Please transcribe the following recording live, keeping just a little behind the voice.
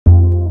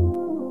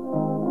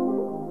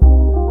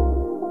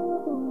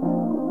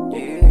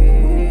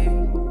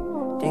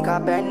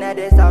Tinka,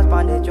 Eddy Stylez,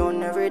 on the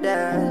tune every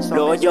day.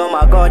 Lord, you're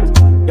my God,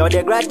 you're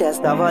the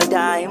greatest of all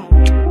time.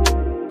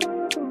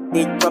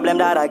 Each problem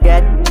that I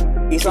get,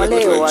 it's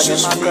only you I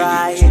get my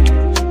cry.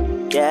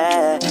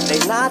 Yeah,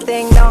 there's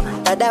nothing no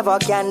the devil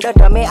can do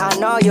to me, I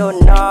know you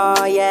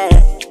know, yeah.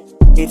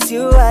 It's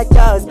you I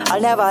chose, I'll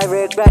never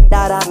regret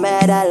that I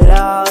made a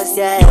loss,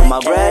 yeah. You're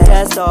my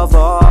greatest of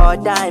all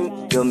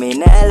time, you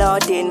mean a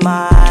lot in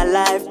my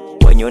life.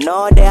 When you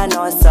know they're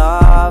not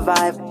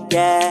survive,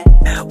 yeah.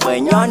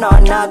 When you're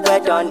not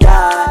great on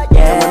that,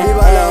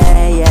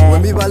 yeah.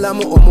 When we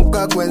balamu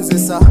omuka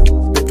kwenzisa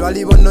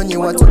betwali bononyi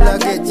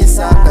watulage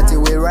kisa kati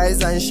we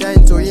rise and shine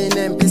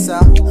tuyine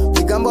mpisa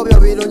bigambo byo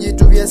birungi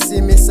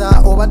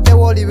tubyesimisa obadde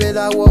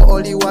woliberawo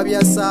oli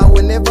wabyasa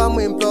whenever I'm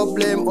in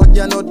problem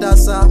ojja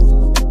notasa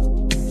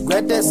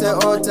greatest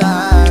of all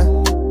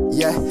time,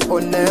 yeah.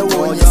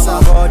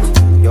 Onewonyisa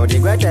you're the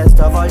greatest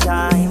of all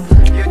time.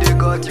 You the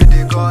God, you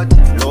the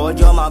God. Lord,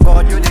 you're my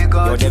God, you the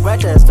God. You're the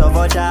greatest of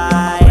all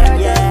time,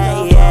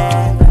 yeah,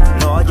 yeah.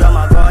 Lord, you're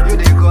my God, you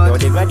the God. You're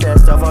the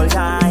greatest of all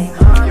time.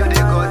 You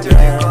the God, you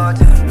the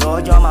God.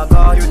 Lord, you're my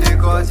God, you the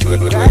God. You're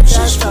the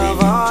greatest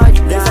of all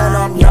time. Listen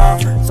up,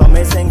 yeah. So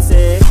me sing,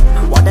 say,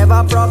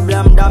 whatever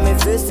problem that me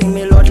facing,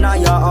 me Lord, now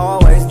you're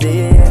always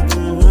there.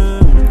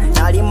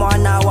 Now the more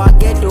now I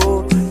get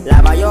to,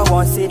 like you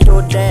won't see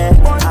today.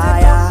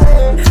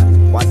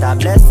 What a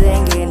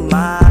blessing in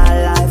my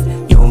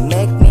life. You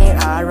make me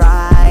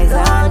arise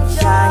and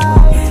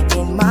shine.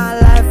 In my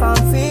life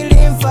I'm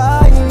feeling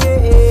fine,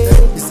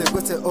 yeah.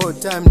 Isekwete all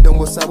time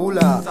ndongo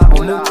sabula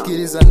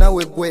omukiriza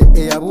nawe gwe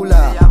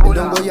eyabula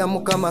endongo ya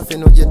mukama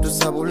feno gye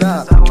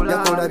tusabula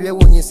yakola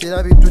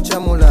byewunyisira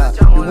bitucamula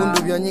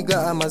bibundu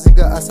byanyiga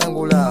amaziga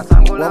asangula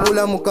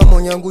wabula mukama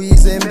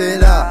onyanguyiza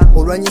embeera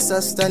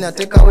olwanyisa sitani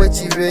atekawo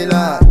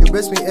ekibeera you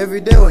bless me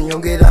every day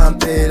onyongera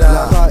mpeera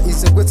laba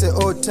isekwete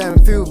all time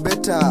feel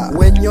better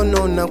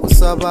wenyonona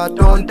kusaba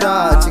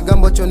tonta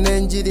kigambo kyonna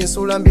enjiri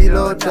nsula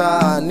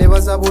mbiloota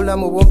nebaza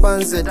bulamu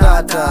bwompanze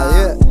taata,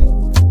 yeah.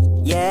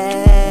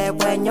 Yeah,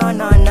 when you're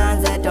not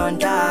none don't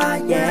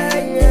die, yeah,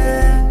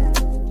 yeah.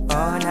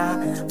 Oh nah,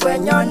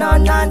 when you're not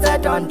none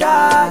don't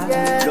die,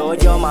 yeah.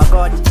 Lord, you're my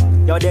God,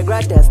 you're the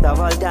greatest of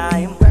all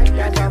time.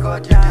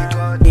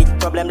 Each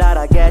problem that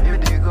I get,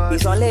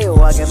 it's only you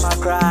I get my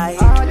cry.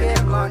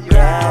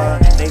 Yeah,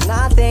 there's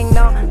nothing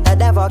no the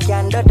devil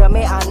can do to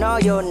me, I know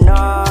you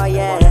know,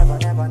 yeah.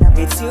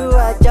 It's you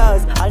I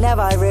chose, I'll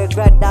never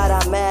regret that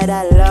I made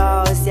a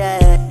loss,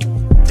 yeah.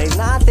 There's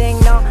nothing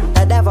no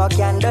the devil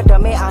can do to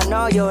me, I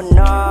know you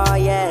know,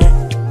 yeah.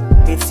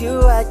 It's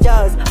you I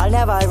chose, I'll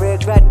never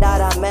regret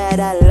that I made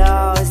a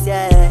loss,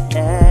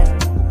 yeah.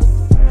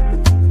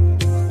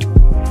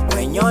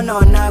 When you're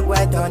not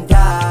great on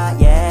that,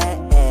 yeah.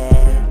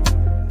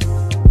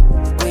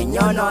 When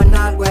you're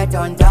not great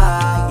on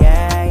that,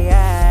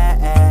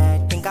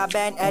 yeah. Tinka,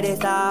 Eddy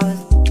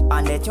Stylez,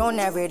 on the tune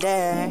every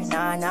day,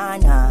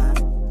 nah.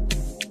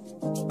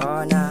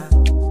 Oh nah,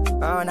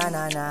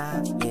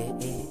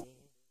 yeah.